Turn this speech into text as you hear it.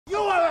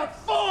a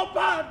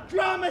 4-part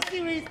drama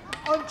series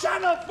on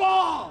Channel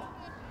 4!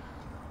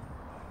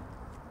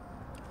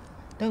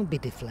 Don't be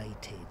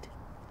deflated.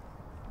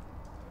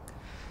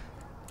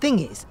 Thing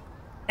is,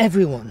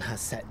 everyone has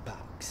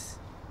setbacks.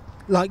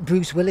 Like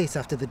Bruce Willis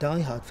after the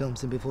Die Hard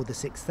films and before The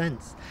Sixth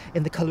Sense.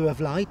 In The Colour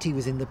of Light, he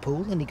was in the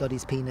pool and he got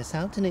his penis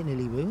out and it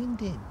nearly ruined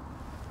him.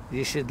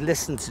 You should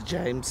listen to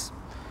James.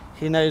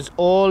 He knows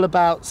all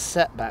about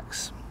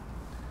setbacks.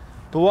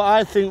 But what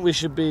I think we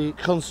should be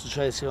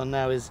concentrating on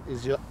now is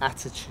your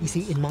attitude. You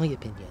see, in my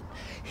opinion,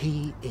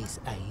 he is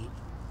a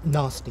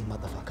nasty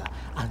motherfucker.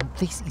 And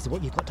this is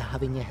what you've got to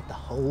have in your head the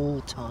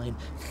whole time.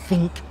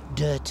 Think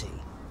dirty.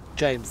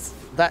 James,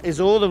 that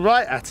is all the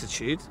right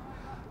attitude,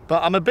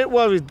 but I'm a bit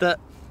worried that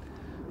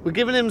we're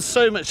giving him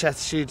so much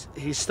attitude,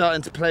 he's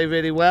starting to play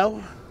really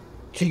well.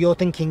 So you're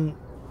thinking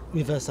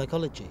reverse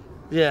psychology?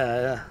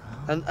 Yeah.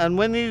 And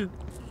when you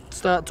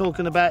start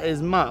talking about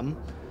his mum,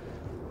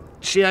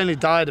 she only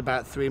died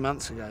about 3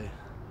 months ago.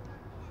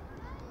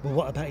 Well,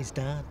 what about his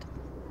dad?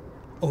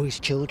 Or his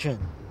children?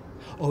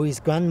 Or his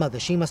grandmother?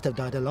 She must have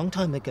died a long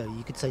time ago.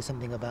 You could say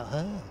something about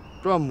her.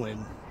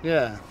 Bronwyn,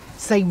 yeah.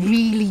 Say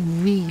really,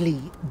 really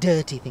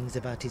dirty things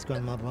about his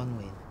grandma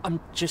Bronwyn.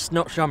 I'm just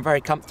not sure I'm very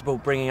comfortable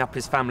bringing up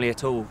his family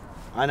at all.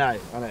 I know.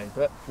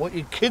 But what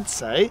you could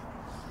say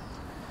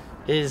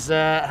is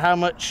how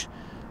much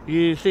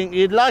you think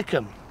you'd like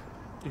them.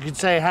 You could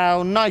say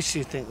how nice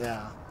you think they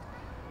are.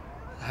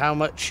 How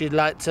much you'd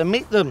like to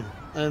meet them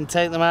and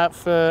take them out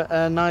for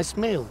a nice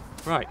meal.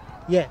 Right.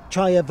 Yeah,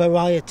 try a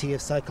variety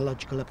of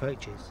psychological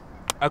approaches.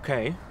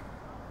 OK.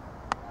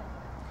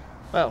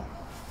 Well,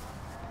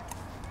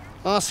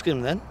 ask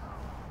him then.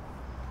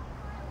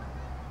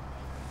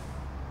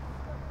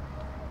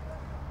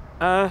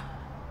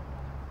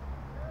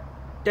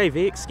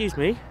 Davey, excuse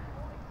me.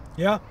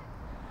 Yeah?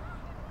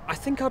 I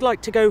think I'd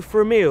like to go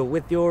for a meal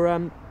with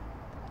your,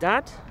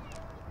 dad.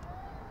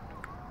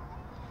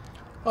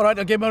 All right,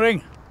 I'll give him a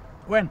ring.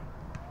 When?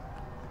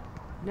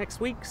 Next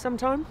week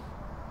sometime?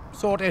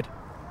 Sorted.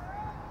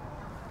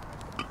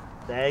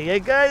 There you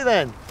go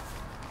then.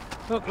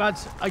 Look,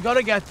 lads, I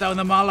gotta get down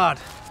to Mallard.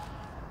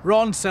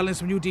 Ron's selling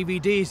some new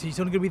DVDs. He's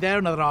only gonna be there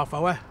another half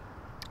hour.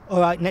 All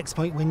right, next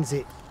point wins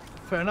it.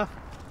 Fair enough.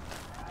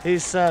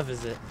 Whose serve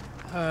is it?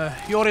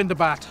 You're in the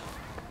bat.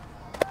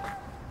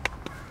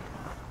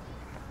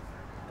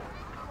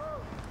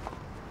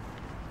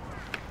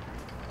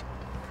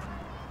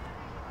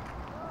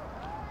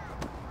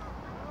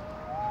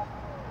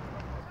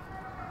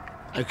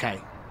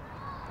 Okay.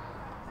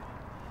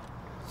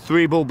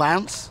 3-ball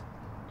bounce,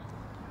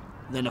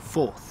 then a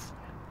 4th.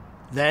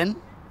 Then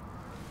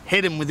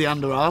hit him with the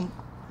underarm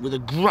with a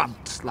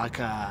grunt like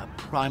a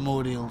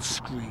primordial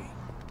scream.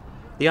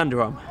 The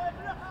underarm.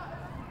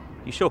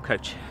 You sure,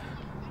 Coach?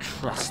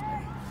 Trust me.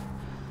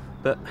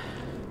 But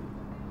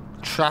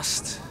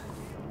trust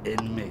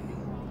in me.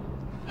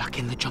 Like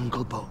in the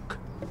Jungle Book.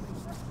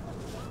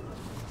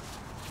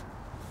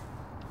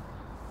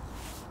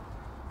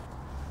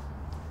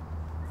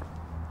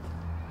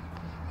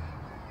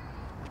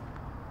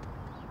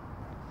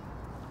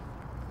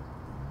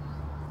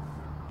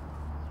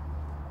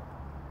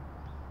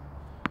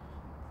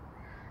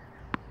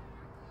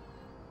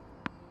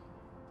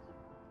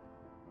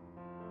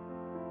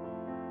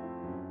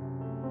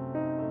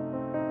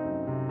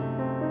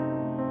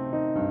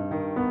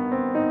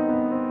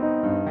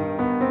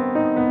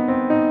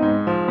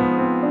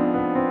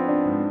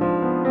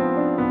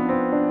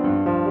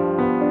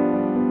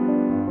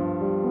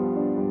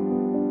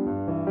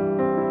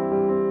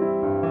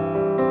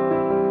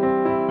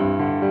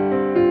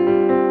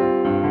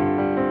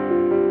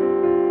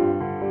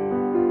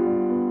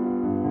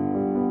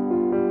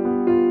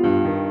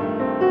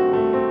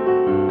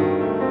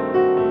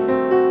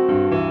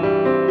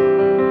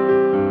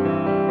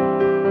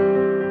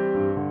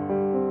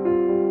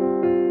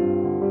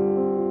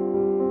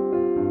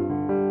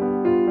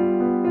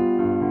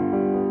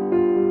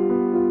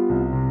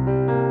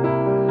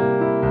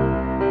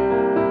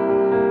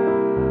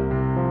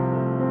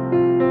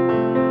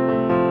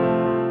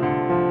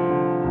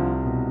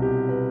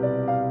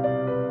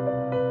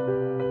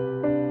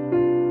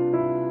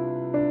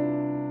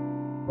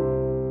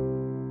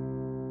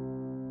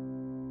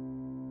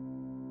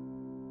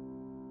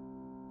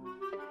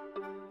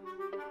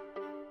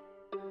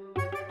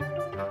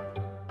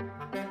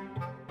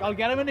 I'll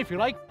get him in if you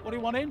like. What do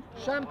you want in?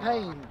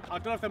 Champagne. I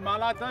don't know if the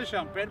Mallard does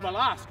champagne. Well,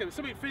 ask. It's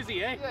something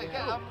fizzy, eh? Yeah, get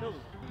him. Cool.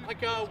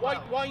 Like a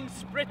white wine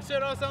spritzer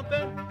or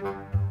something?